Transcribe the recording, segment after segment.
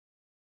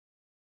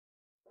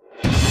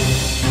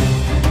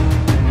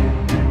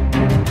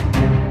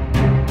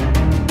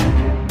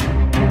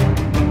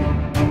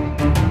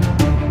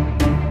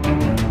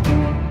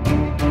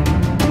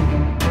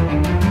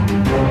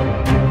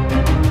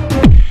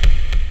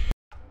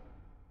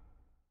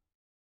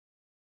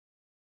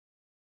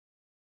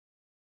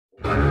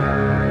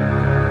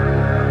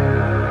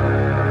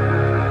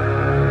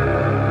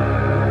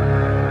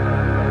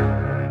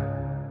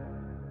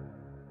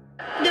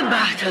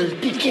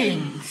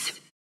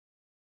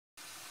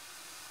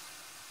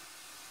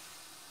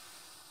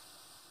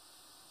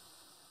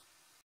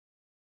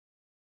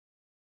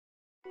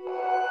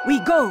We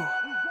go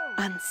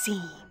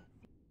unseen.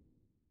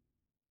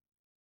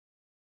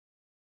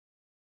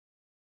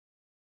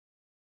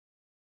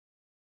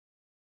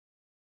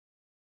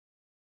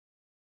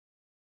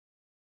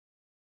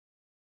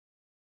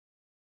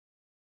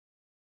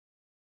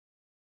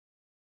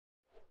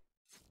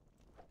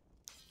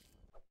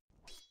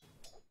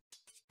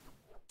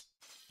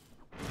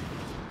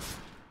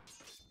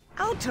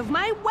 Out of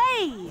my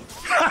way!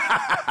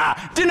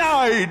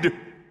 Denied!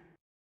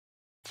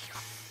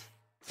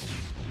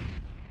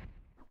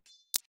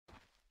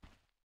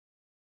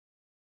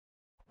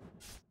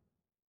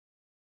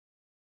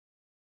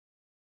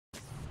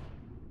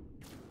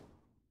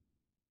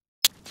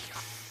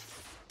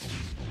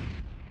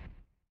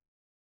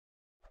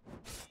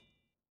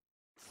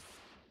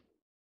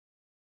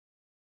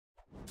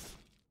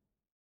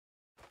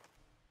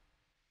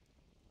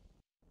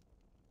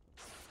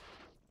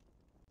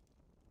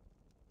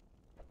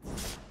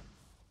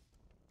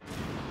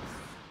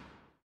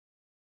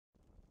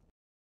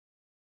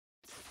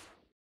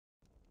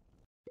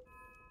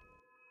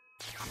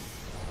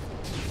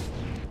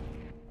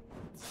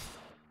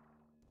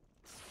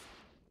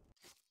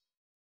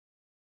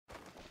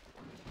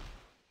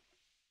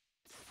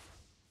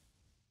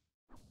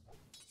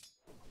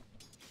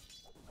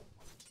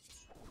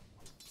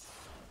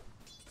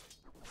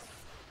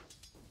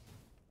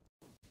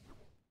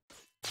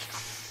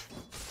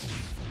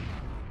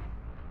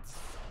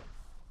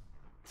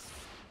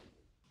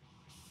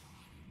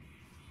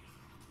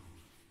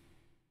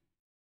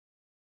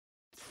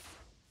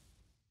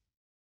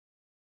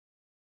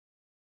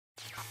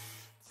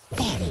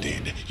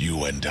 Bonded,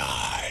 you and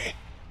I.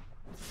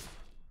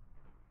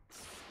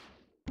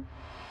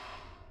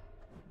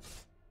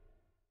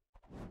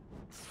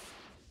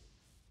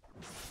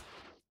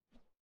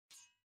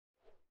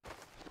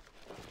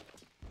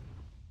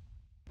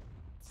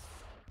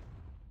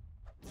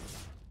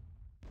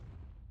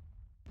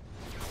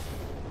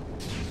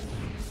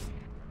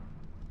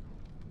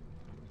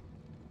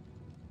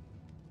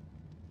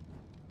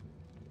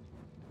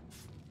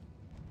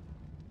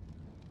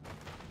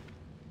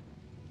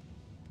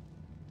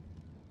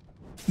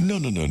 No,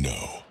 no, no,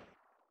 no.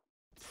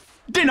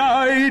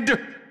 Denied!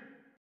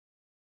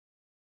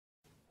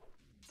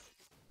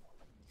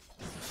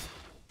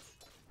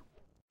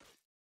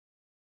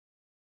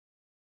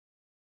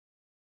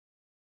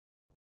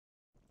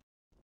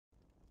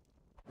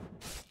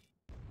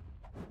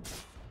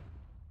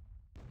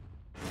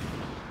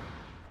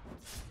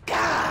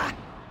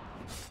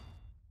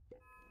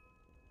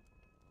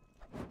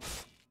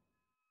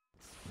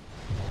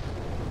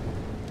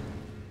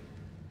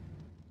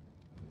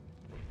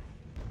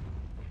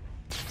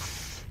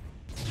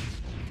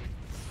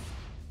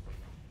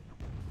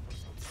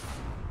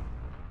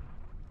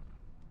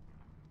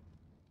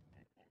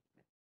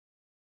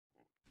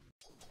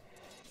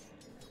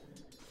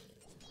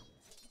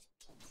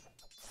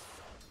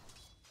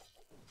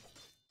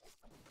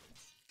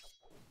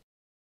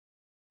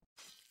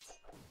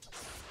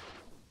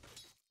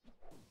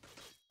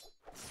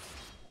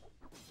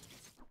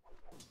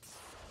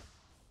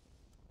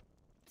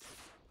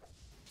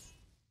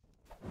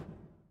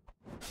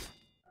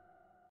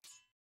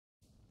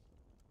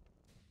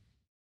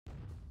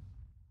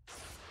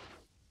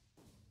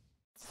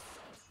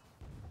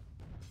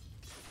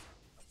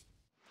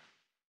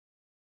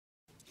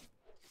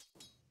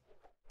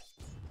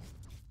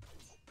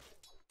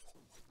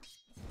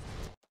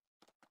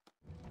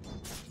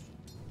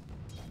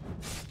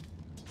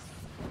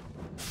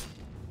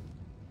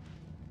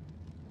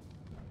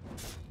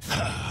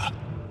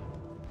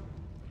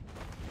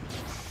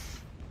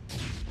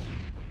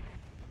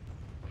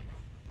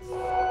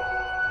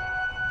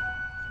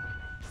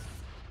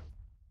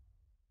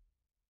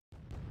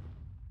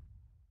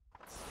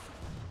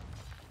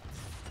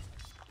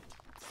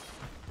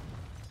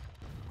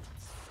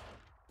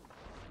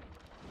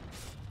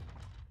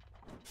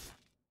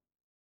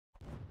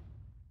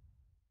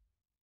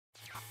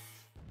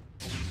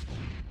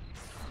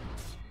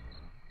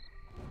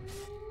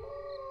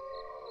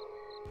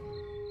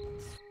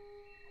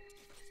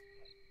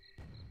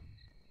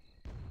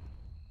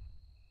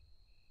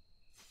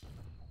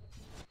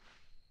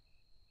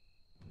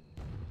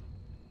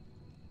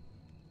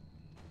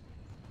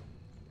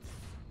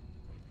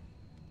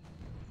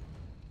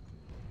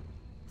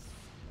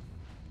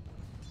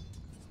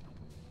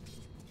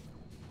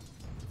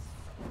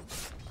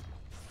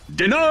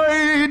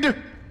 Denied!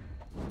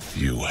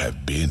 You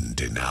have been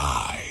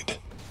denied.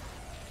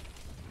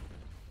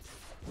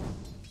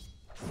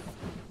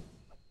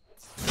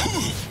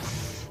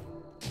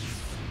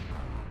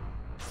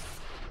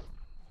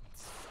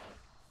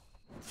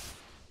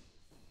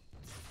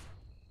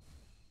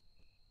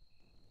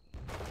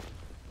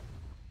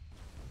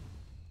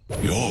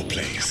 Your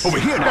place. Over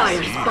here now!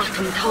 Dire's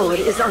bottom tower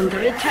is under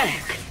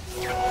attack.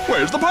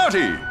 Where's the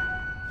party?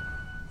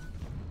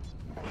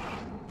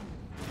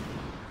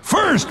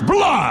 First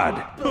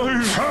blood!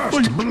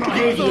 First blood!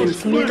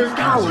 Radiant's middle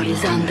tower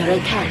is under I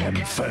attack.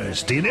 am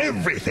first in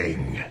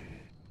everything.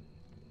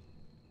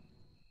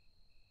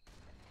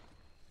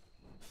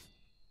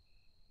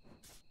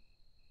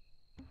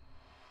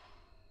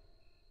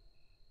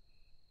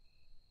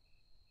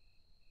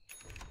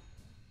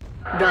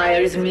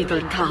 Dire's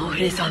middle tower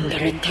is under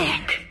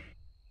attack.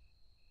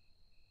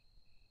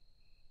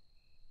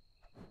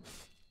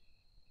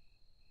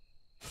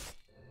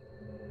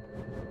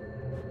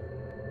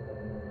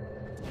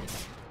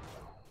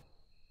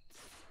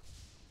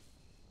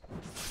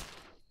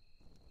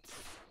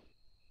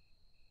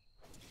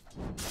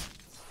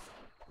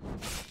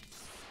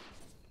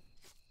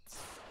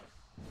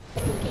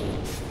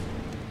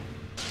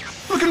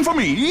 Looking for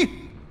me?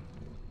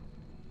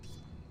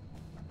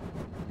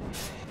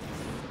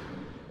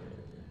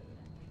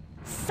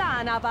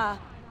 Sanaba.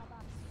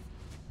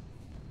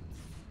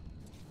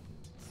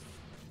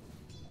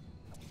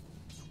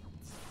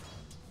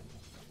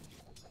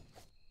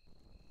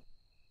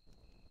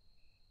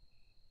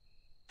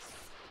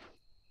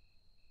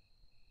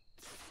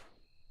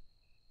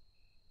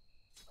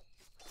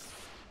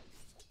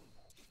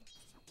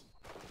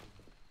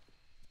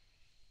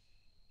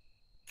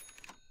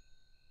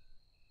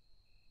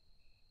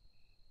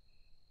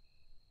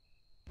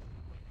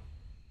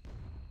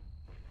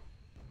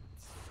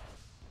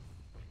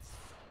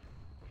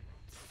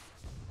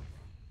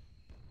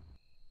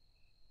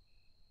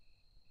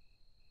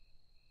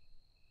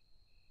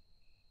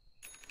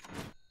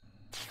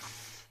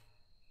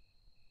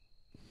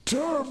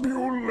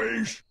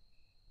 Turbulation.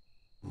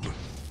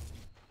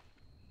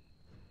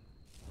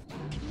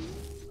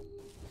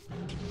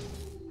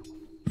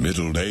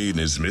 Middle lane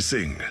is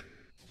missing.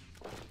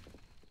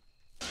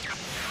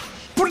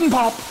 Puddin'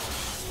 pop!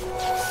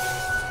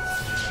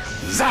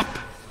 Zap!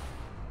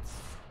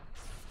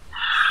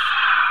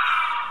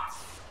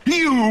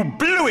 You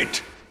blew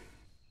it!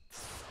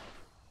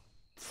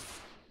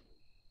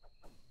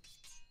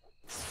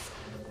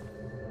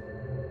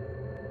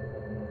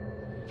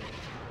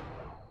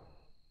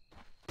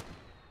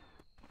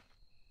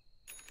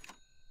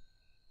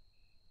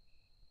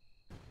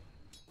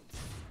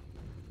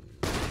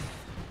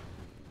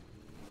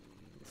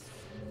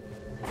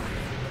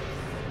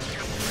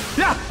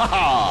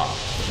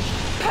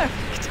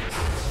 Perfect.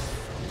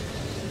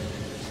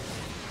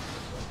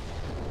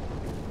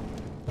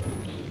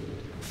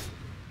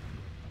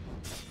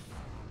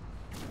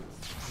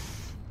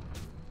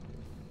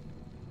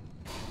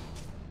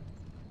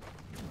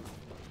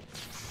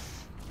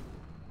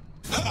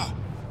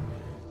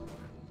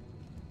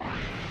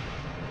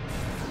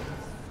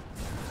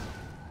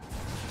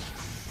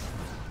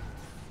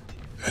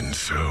 And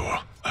so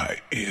I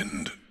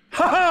end.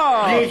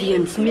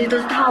 Radiant's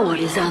middle tower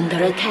is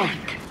under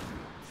attack.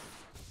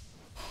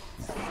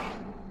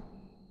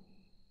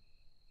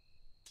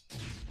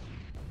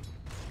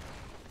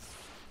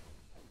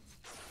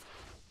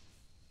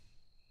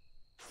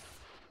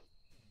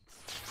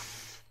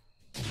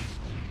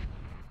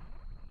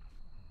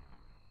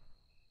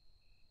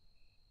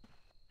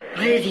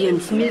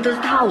 Radiant's middle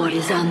tower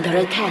is under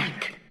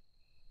attack.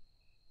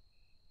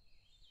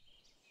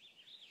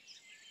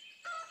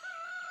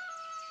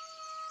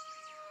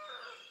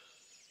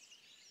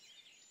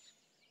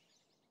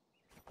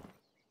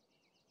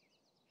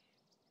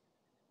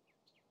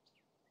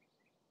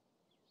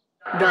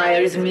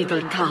 Dire's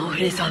middle tower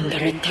is under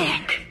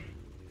attack.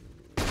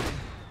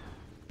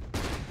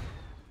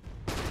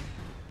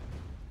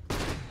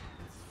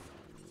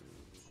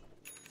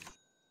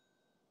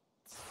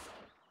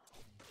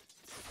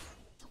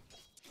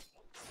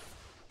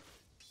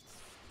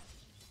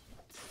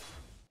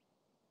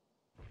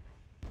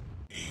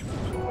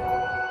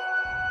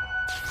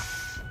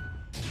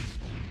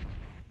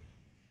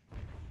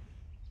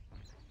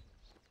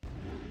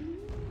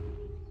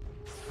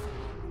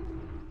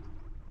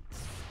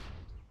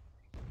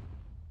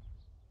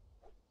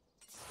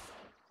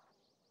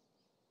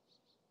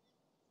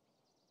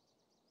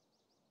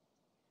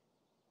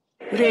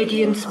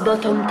 Radiant's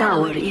bottom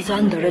tower is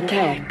under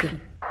attack.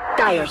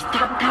 Dire's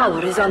top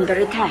tower is under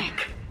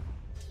attack.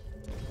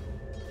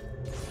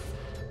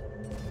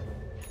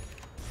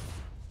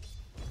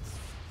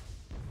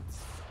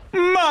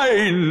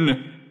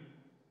 Mine!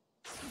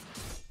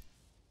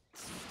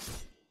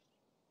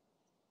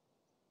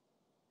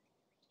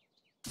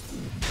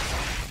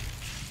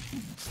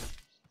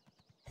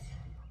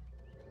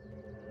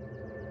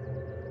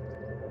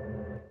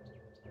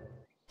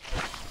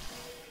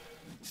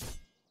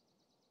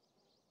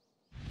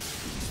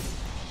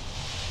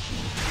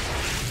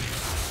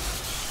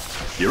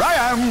 Here I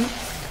am!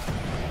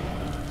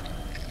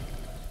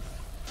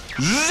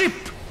 Zip!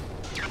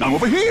 Now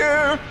over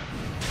here!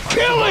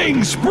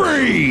 Killing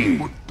spree!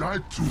 Would die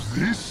to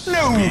this?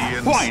 No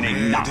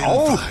whining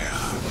now!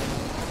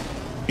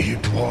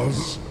 It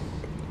was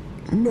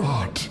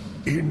not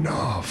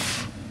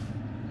enough.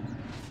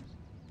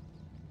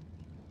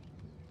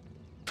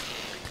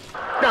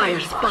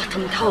 Dire's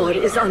bottom tower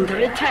is under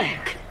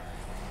attack.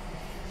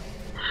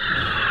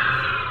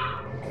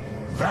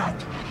 That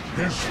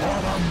is for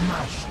a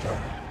master.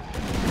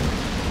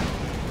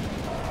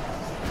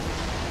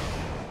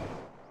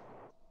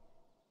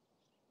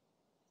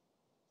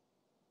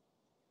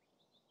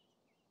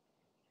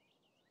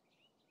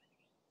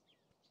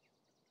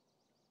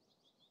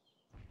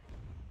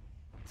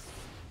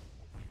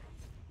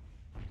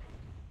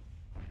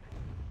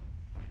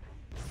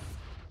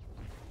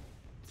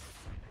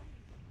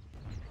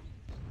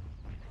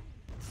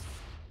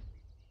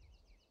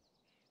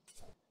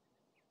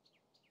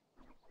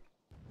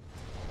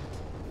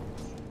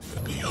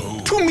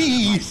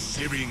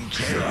 searing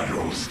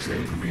shadows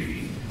take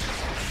me.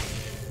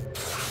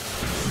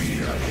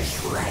 Fear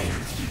is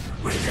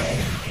rife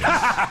within.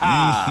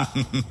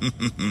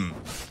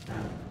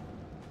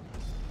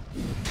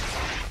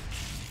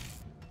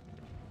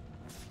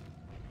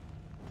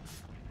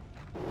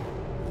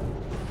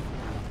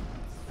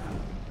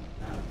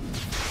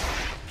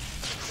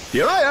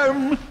 Here I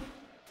am!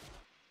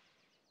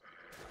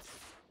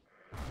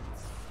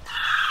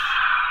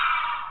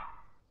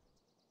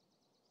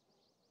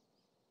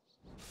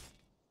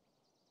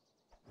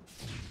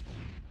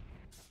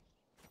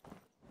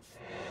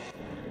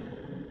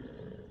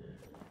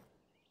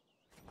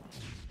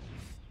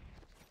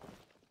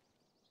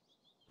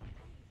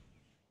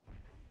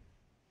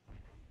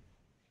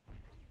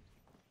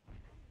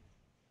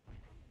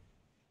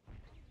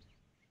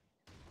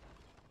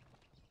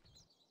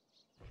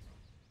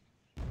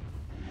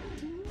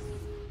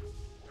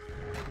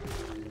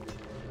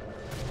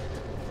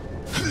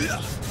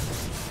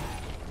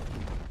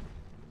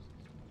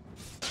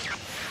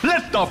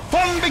 Let the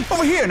fun be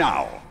over here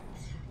now!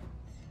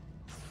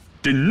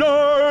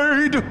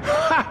 Denied!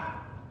 Ha!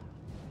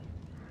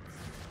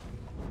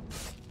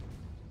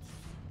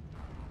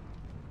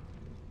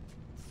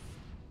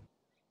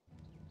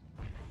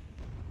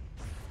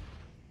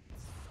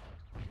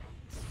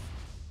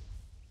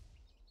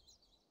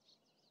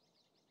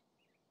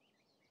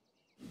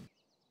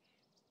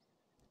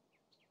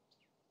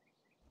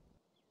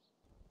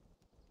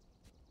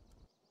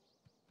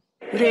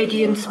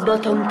 Radiant's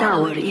bottom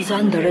tower is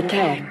under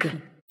attack.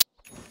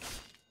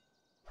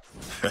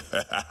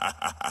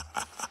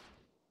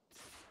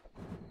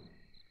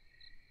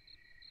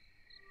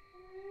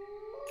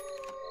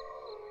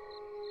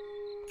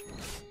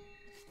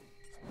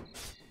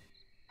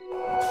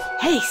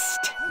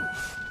 Haste!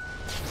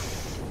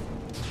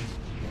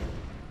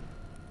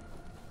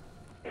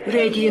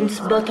 Radiant's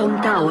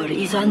bottom tower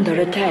is under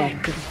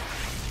attack.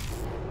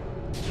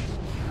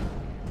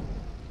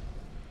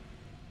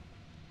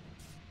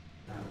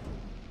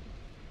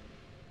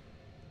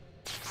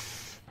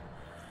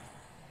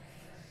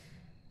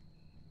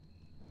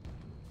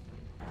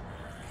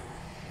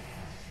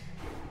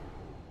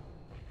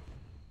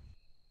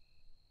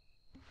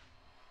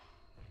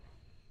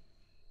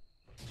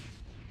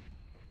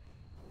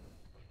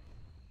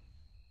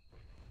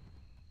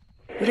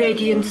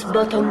 Radiant's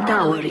bottom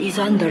tower is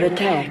under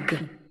attack.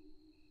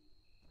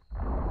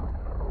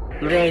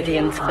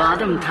 Radiant's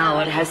bottom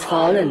tower has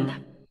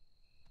fallen.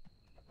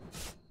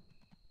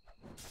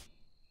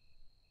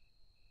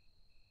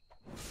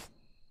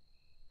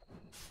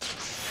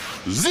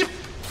 Zip!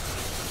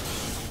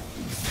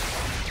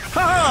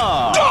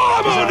 Ha!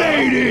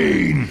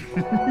 Dominating!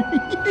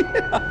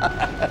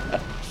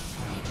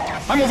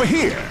 I'm over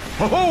here!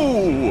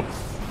 Ho-ho!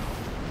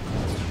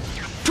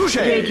 Touche!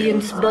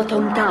 Radiant's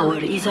bottom tower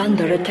is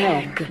under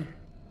attack.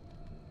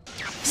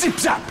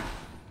 Zip-zap!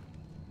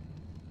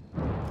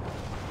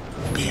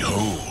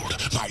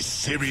 Behold my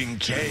searing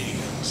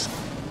chains.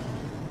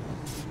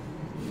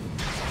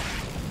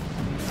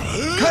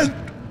 Can't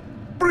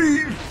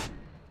breathe!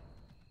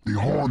 The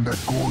horn that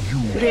called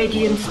you.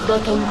 Radiant's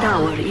bottom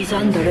tower is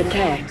under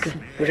attack.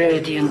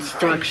 Radiant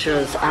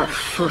structures are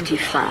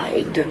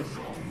fortified.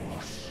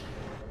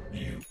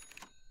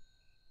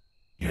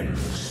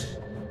 Yes.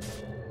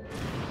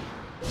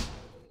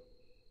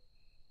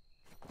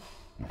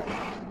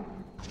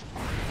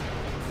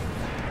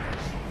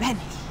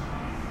 Vanish.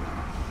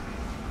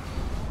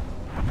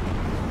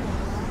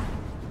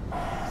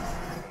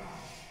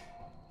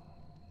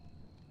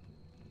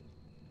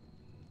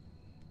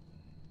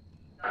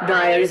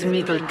 Dire's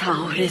middle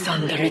tower is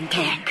under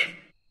attack.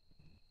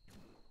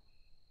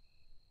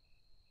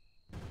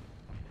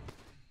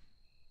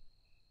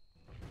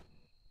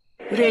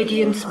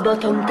 Radiant's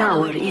bottom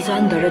tower is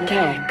under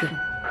attack.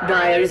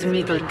 Dire's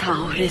middle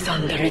tower is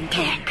under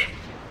attack.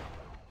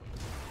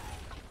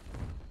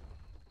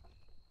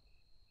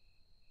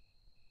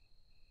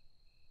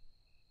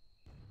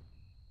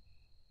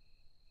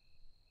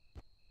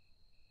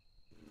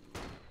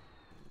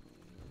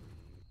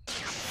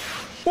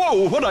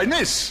 Whoa, what'd I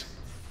miss?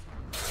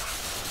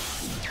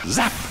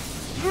 Zap!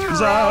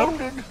 Zap!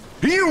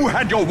 You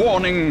had your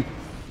warning!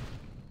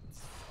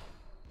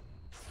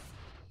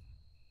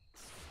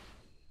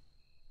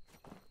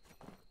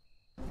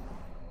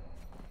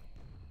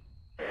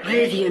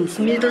 Radiant's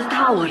middle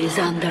tower is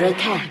under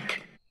attack.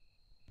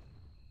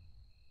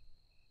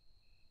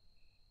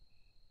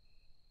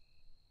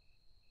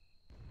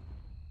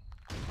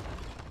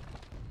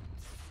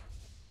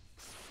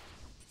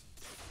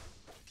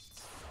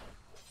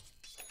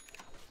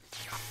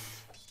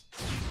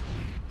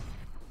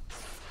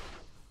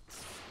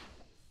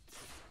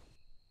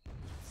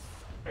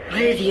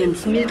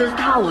 Radiant's middle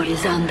tower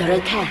is under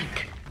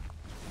attack.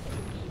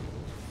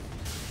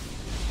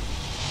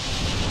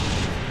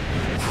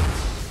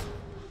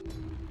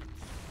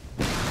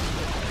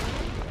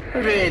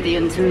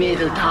 Radiant's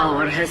middle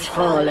tower has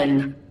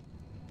fallen.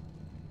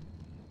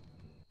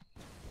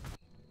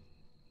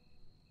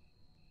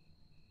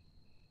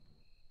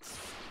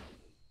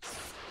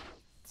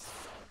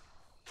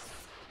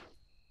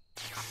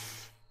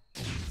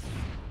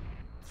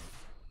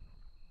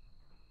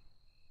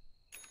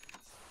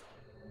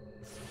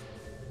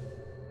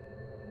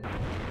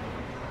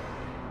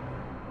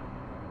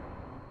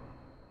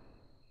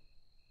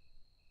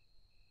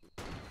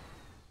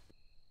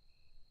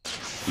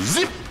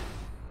 Zip!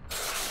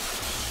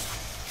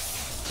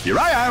 Here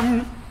I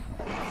am!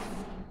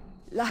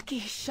 Lucky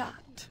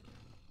shot.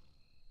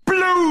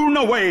 Blown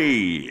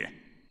away!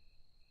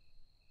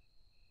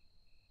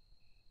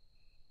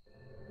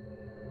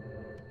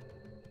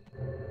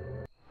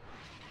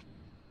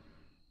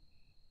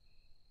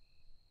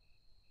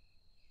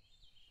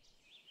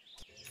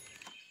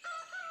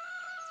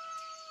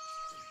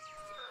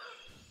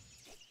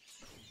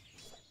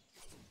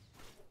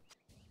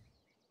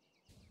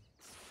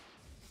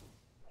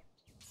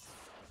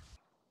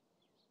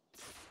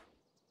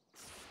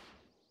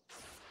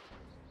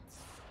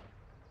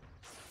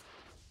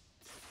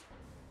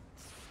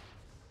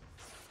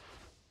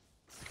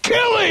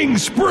 Killing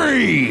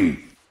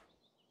spree!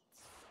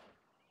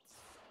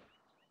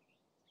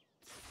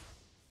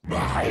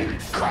 My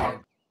God.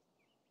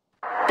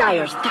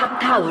 Dire's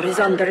top tower is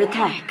under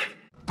attack.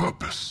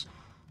 Purpose.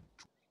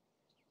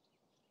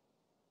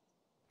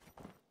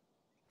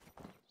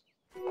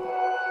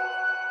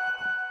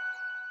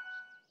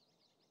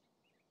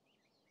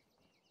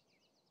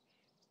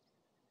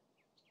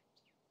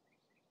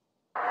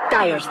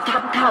 Dire's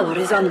top tower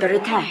is under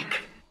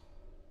attack.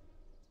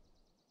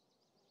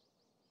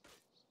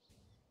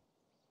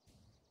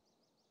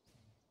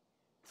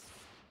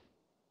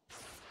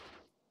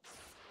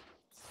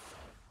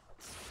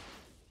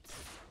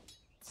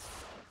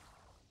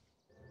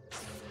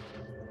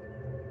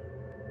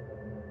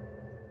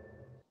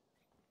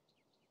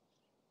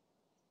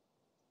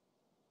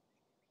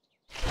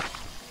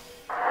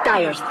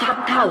 Dire's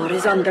top tower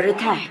is under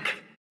attack.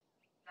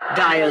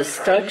 Dire's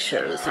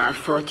structures are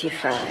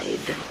fortified.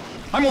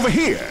 I'm over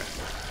here!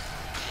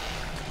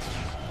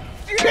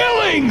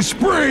 Killing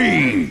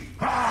spree!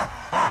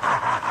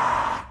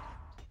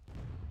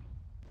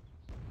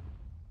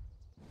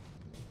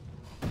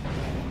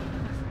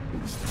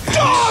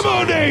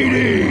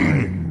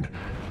 Dominating!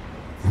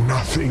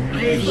 Nothing.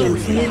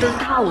 Radiant's middle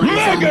tower is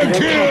under Mega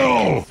attack.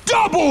 kill!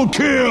 Double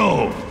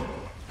kill!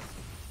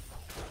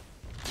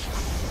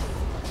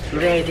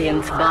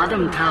 Radiant's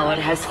bottom tower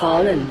has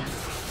fallen.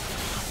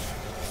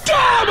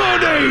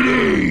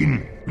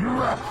 Dominating!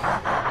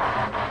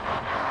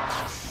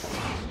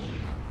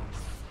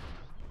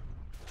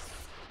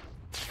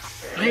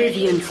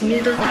 Radiant's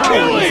middle tower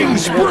Killing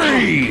is under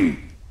attack. spree!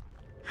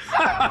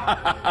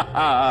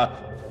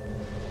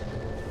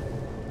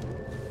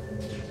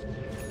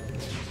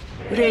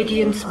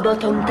 Radiant's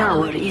bottom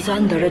tower is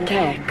under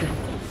attack.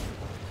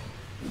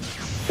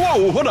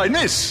 Whoa, what'd I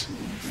miss?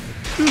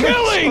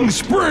 Killing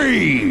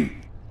spree!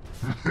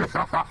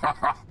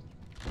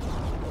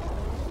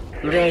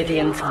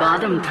 Radiant's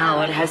bottom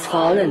tower has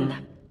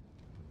fallen.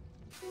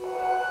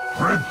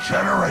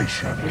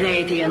 Regeneration.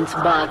 Radiant's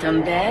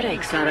bottom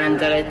barracks are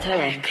under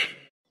attack.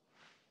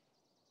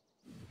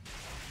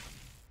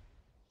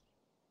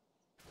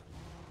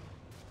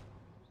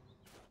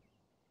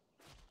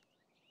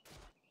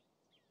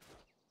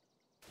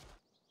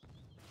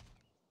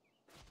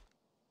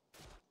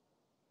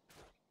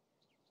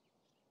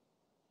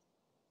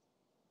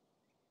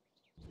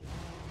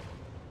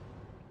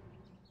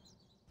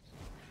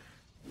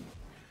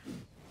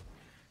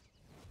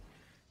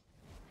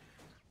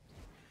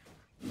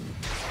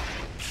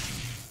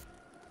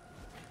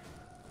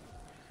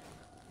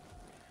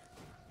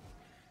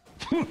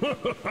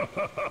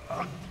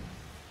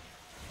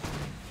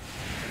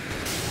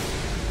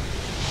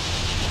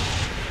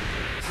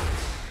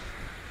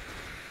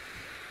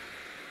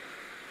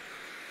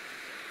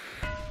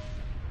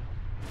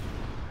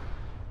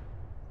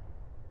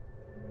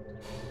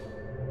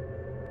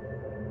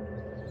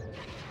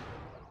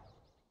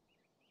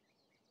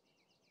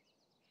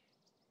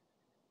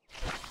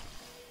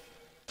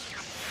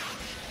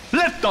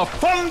 Let the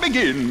fun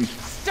begin!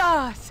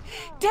 Stars,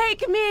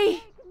 take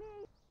me!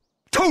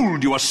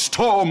 Told you a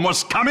storm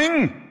was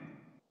coming!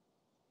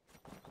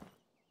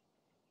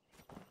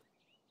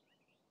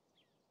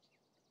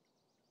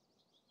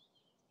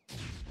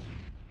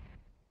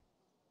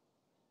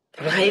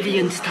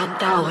 Radiant's top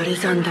tower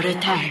is under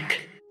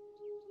attack.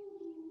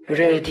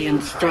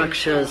 Radiant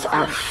structures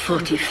are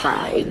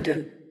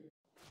fortified.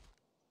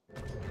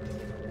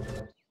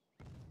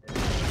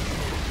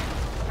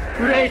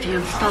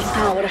 Radiant's top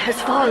tower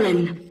has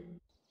fallen.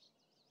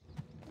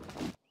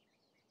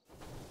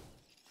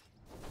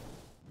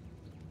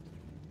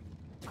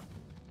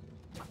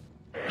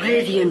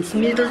 Radiant's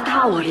middle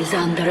tower is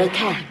under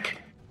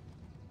attack.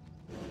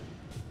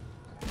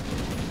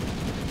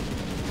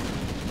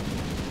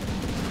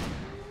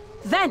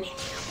 Vanish!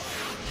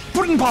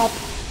 Puddin' pop!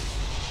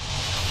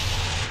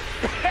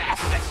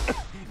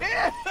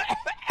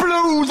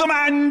 Blow the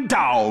man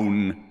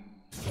down!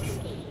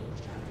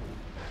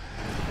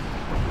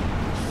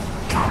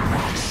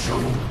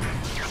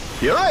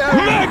 Here I am!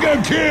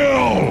 Mega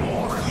kill!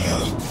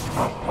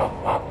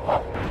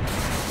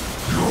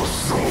 Your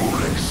soul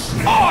is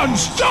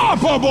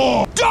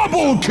Unstoppable!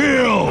 Double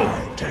kill!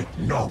 take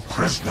no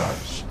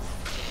prisoners.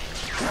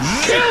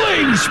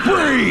 Killing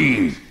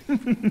spree!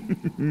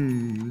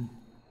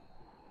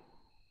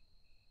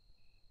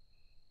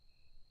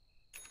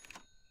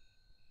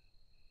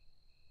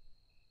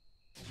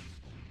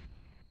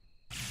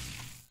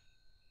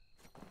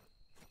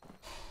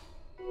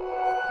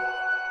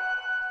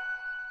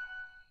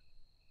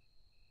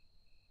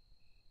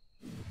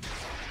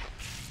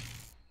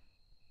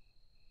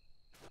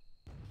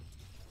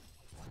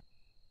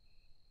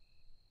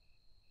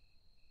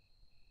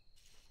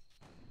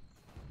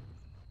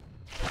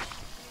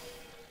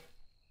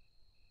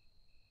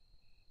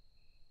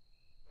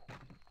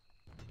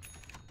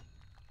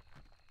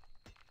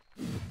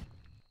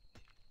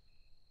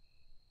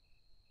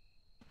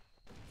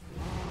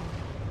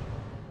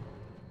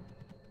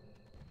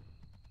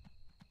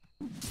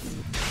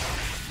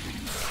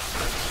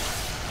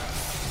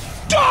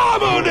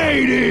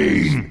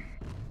 Dominating!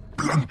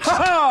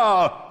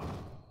 Ha-ha!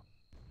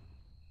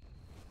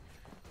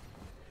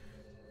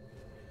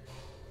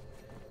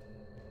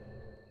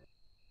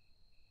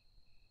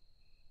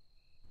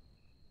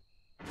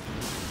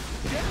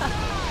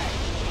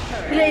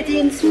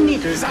 Radiant's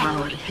middle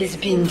tower has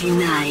been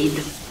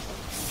denied.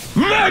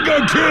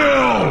 Mega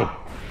kill!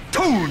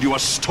 Told you a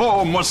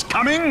storm was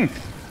coming!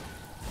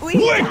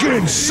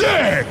 Wicked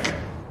sick!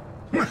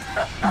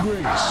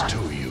 Grace to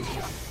you.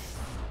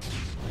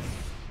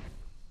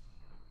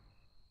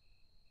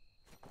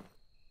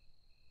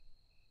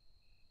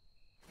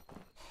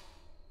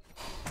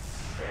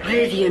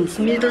 Radiant's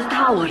middle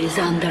tower is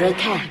under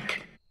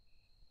attack.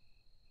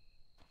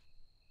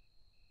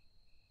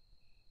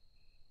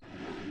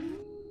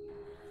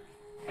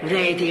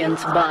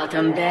 Radiant's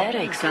bottom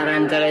barracks are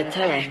under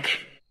attack.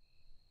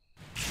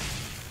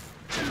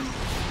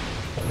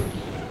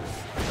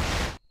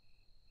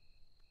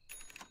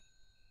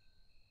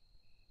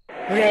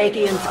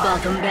 Radiant's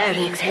bottom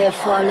barracks have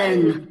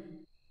fallen.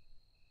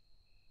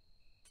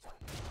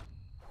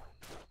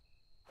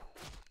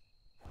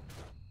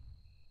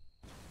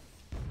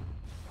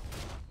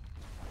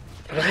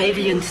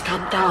 Radiant's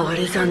top tower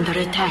is under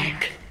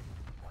attack.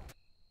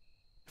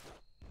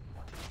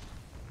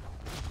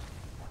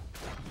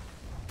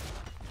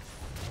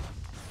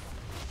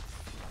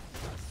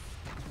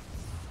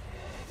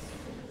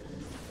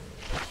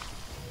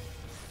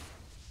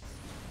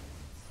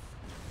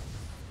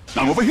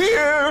 I'm over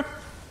here!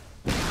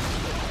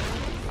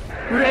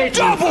 Radiant's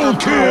Double top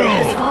tower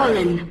has kill!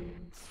 fallen.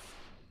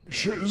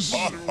 She's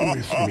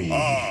with me.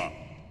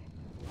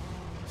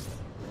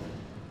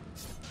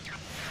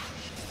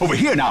 Over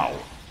here now!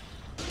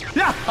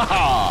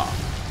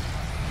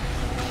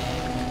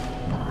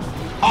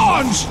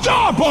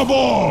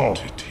 Unstoppable!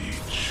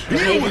 You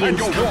and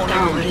Radiant's your top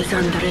tower warning! is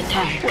under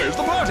attack. Where's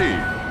the party?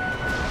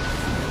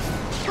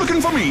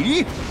 Looking for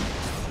me?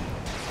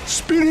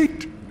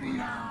 Spirit!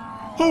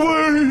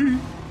 Away!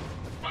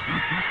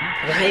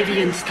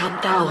 Radiant's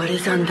top tower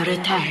is under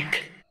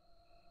attack.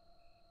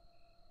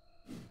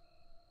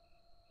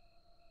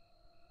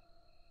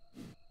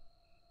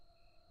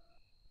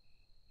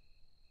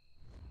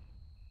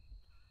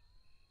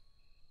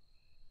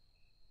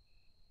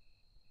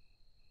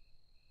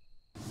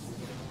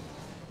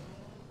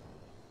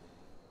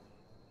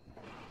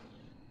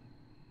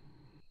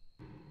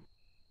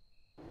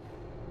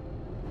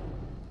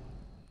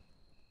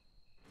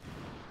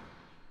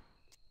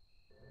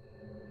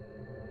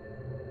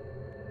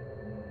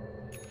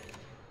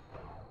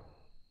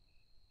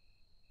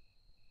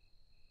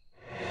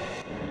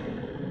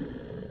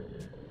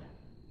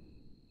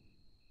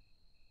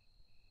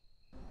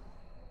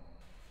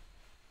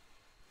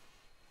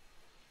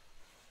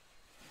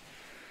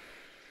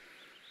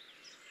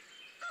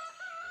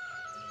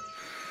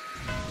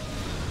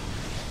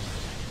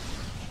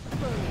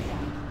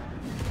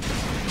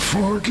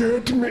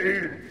 Forget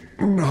me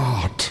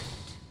not.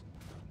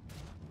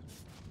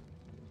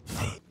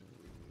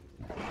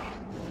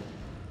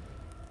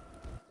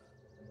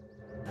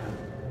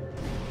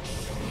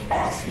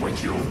 Off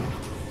with you.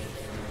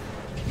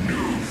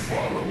 New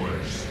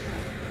followers.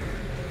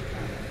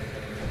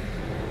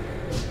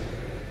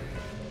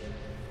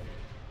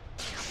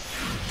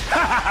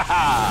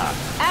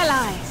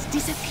 Allies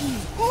disappear.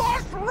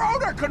 Lost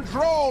rotor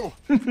control!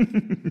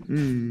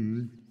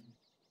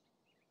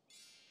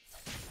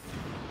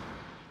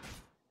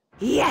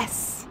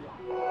 Yes.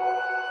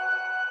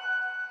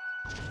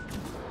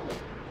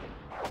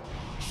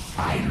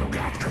 I look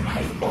after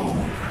my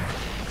own.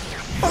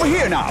 Over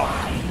here now!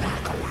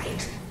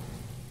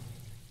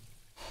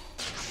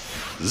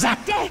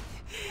 Zap! Death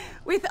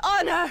with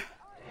honor.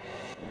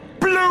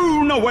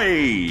 Blown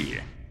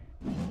away!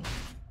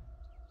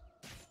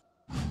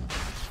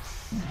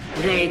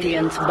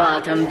 Radiant's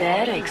bottom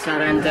barracks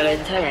are under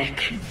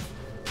attack.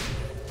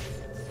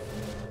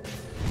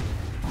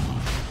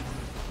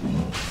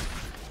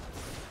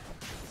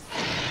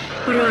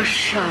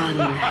 Roshan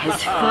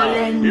has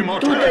fallen to the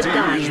Immortality is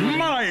dire.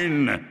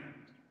 mine!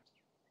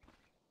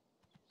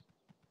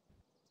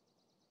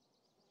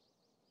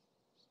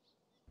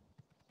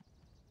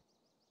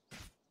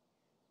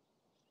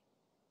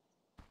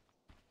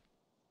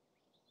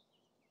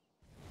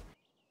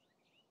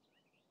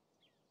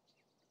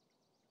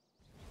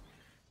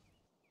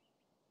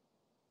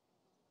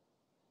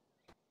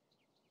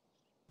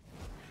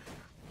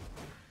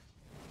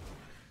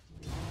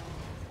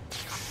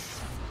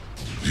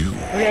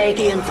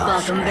 Radiant's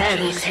bottom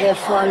barracks have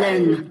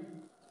fallen.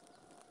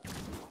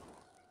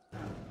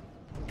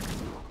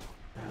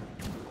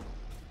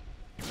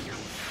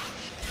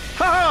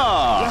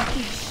 Ha!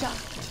 Lucky shot.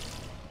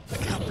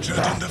 Captured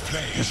in the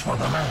flames is for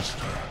the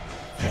master.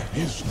 There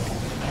is no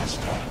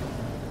master.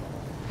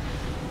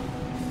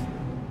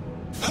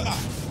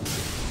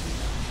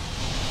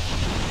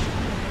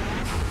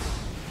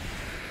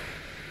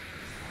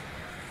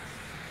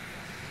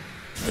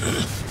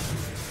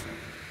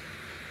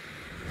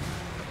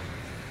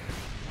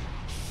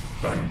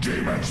 The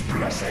demon's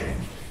blessing.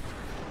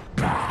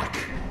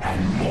 back,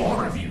 and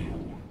more of you.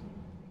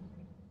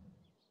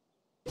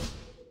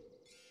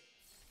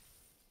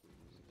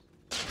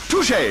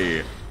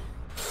 Touché!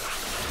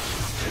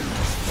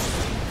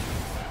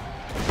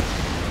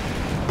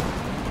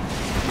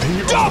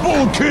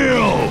 Double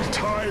kill!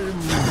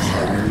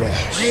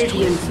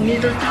 Radiant's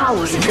middle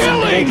tower is under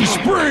Killing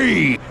attack.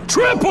 spree!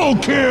 Triple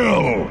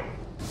kill!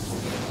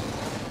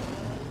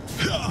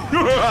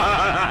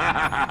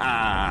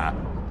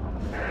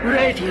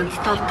 Radiant's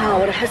top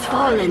tower has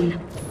fallen.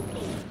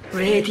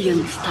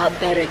 Radiant's top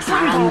barracks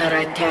are under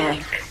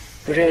attack.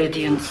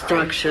 Radiant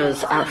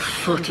structures are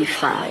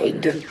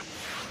fortified.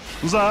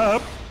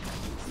 Zap!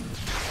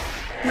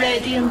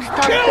 Radiant's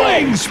top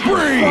Killing barracks spree!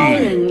 have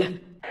fallen.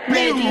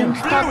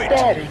 Radiant's blew top it.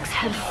 barracks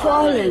have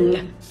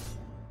fallen.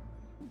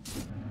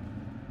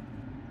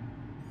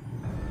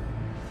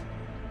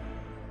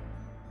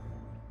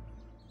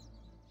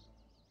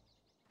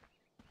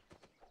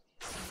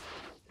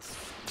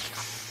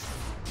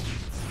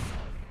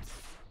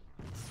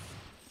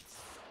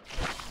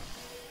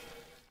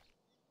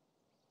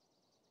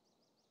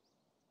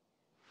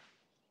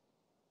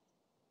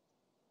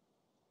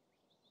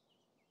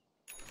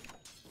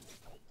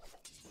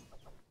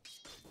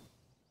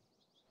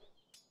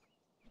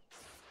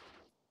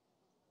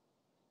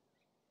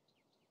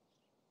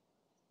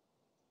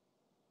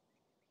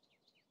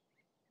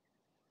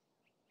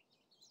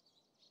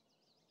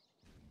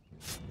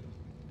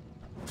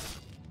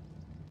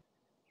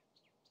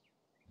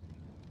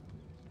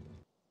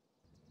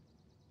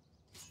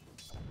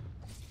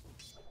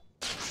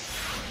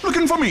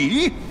 Looking for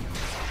me?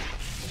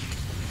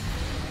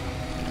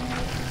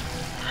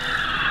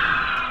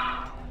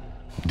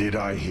 Did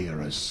I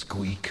hear a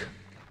squeak?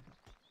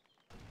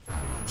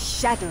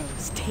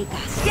 Shadows take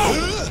us.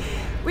 Yes!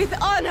 With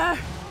honor!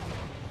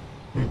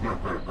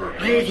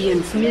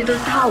 Radiant's middle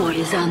tower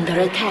is under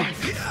attack.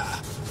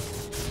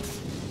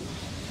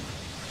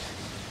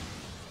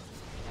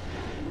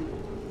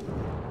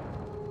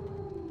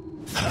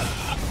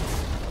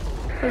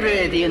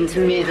 Radiant's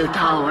middle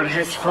tower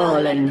has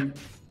fallen.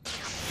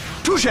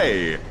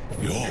 Touché!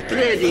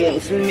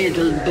 Radiant's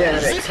middle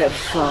barracks have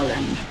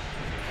fallen.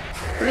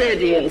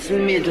 Radiant's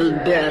middle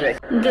barracks.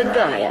 The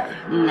Dire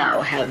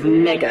now have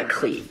mega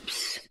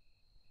creeps.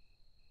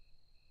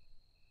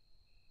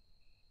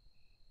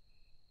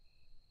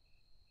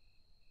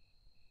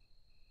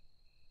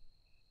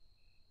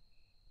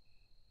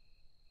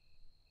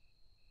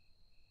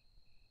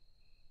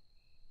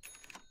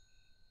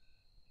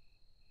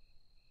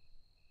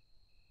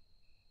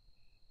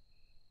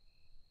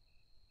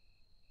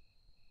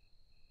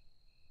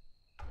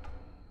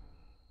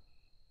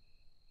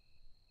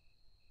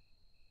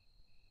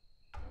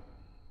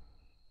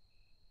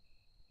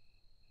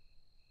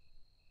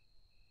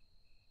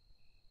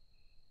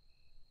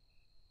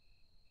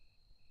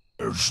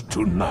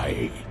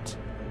 Tonight.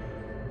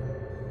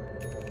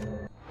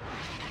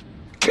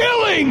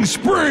 Killing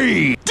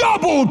spree!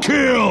 Double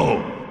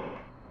kill!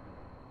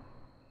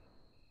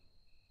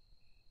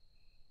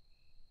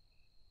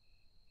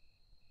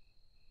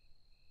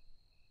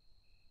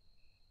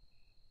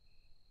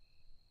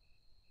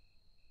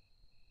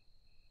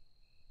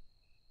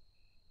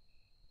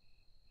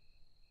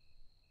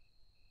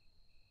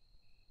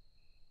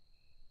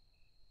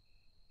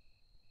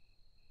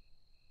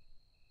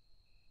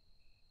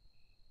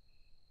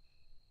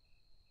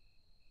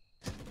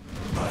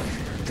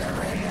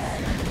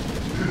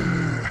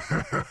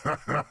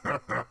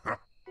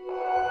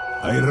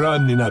 I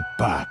run in a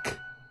pack.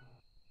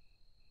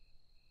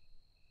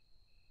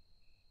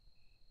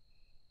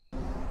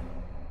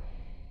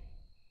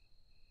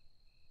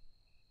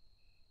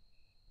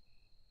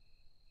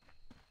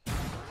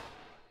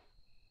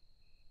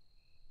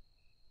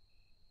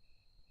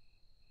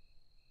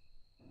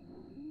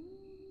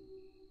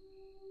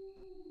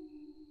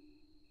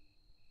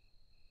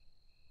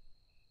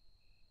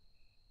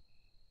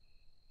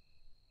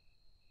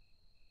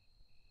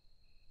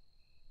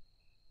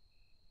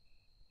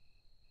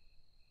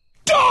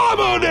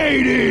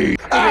 Dominating!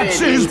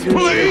 Axes, Radiant's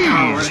middle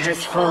tower please!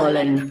 has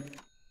fallen.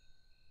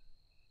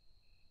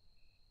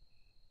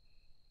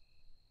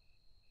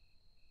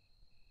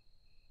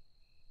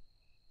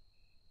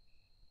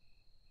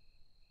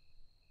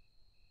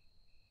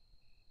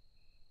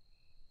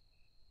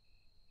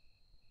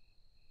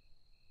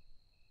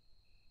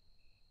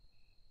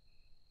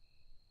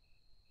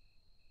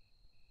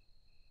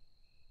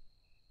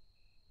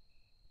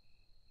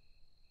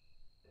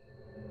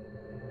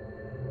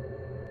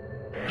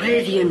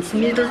 Radiant's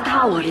middle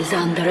tower is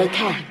under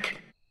attack.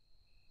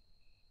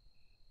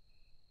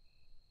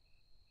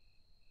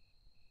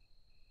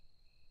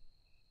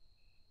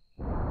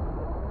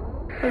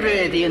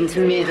 Radiant's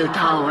middle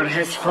tower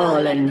has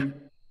fallen.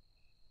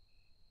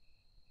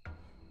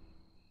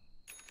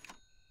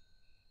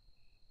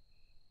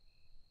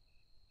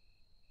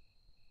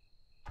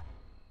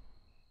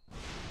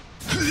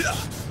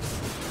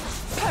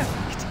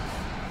 Perfect.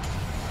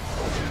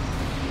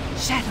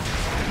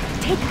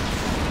 Shadow, take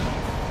us.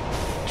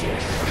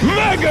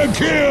 Mega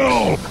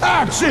kill!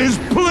 Axes,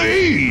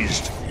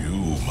 pleased!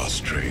 You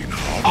must train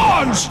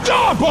hard.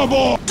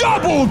 Unstoppable!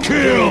 Double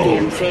kill!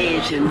 Radiant's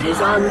agent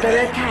is under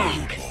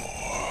attack.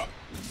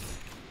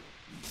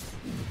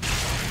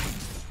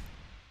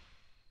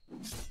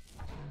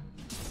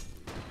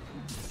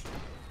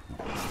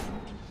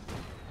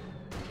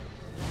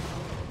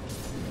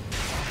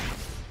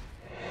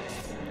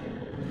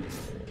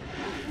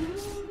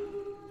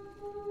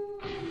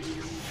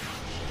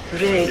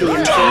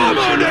 Radiant's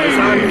agent is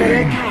under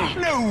attack.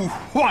 No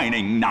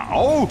whining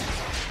now.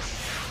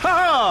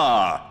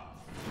 Ha!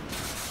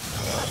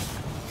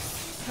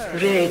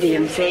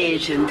 Radiant's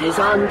agent is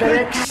under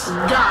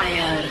attack.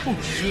 Dire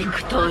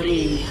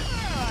victory.